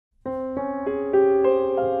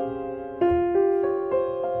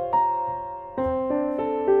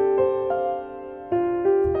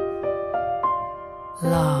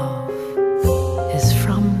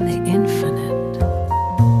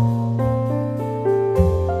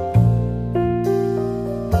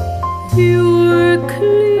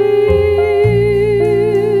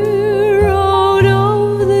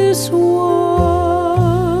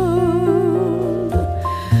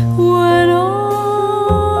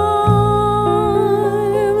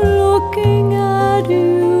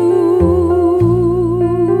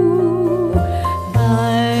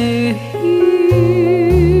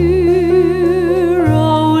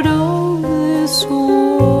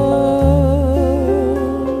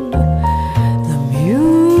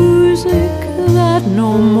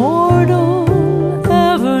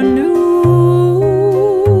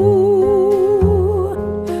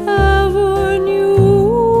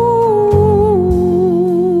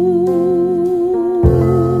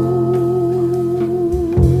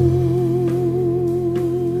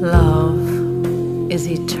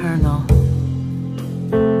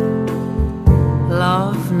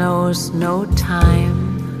knows no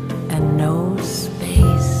time and no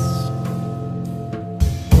space.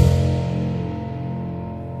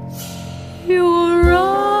 You were right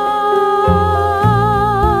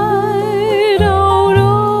out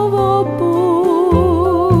of a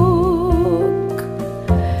book,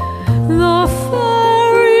 the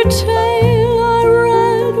fairy tale I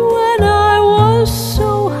read when I was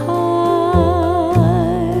so high.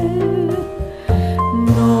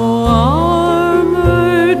 No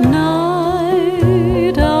armored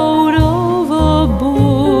knight out of a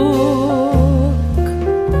book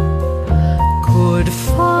could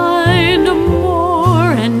find a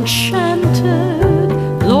more enchanted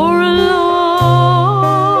Lorelei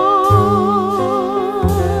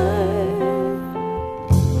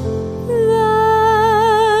than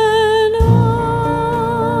I.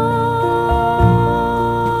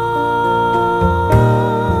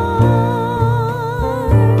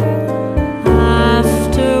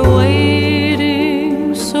 After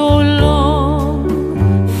waiting so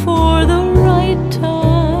long for the right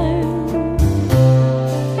time,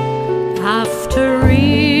 after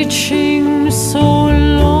reaching so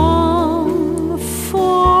long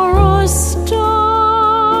for a star,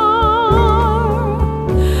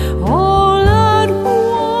 all at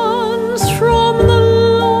once from the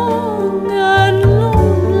long and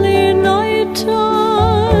lonely night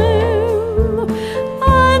time,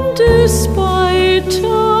 and despite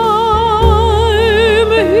time,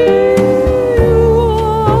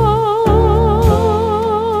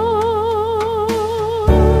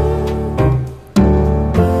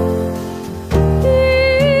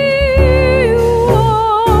 here you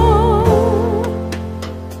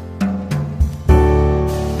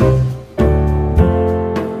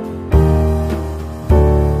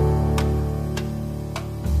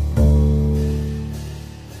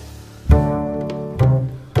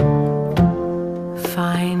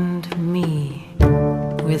find me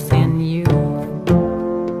within you,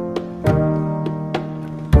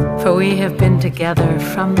 for we have been together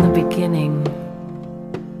from the beginning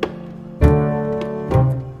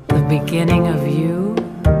of you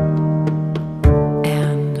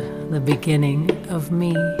and the beginning of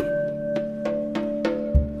me.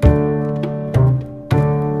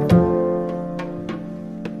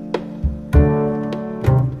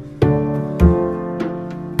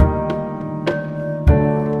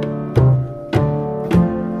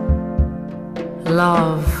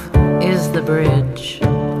 Love is the bridge,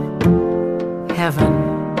 heaven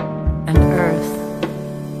and earth.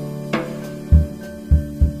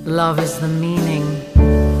 Love is the meaning,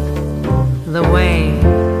 the way,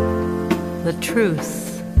 the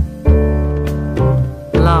truth.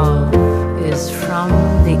 Love is from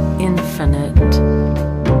the infinite.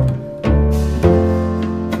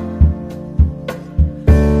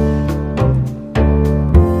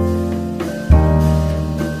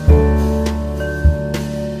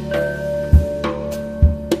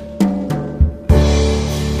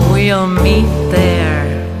 We'll meet there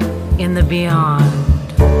in the beyond,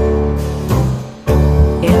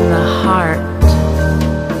 in the heart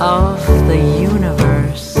of the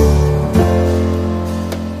universe.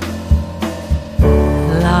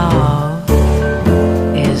 Love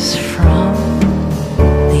is from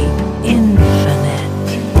the infinite.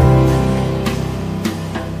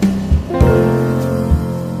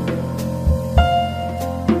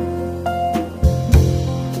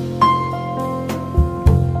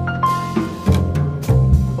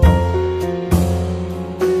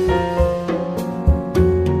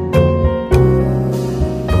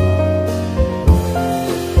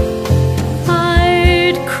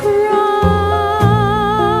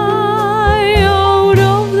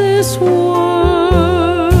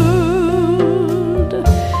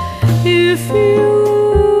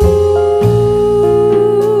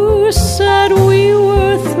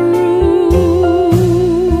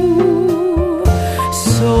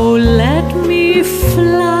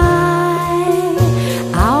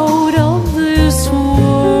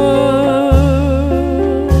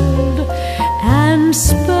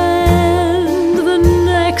 Spend the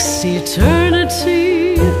next eternity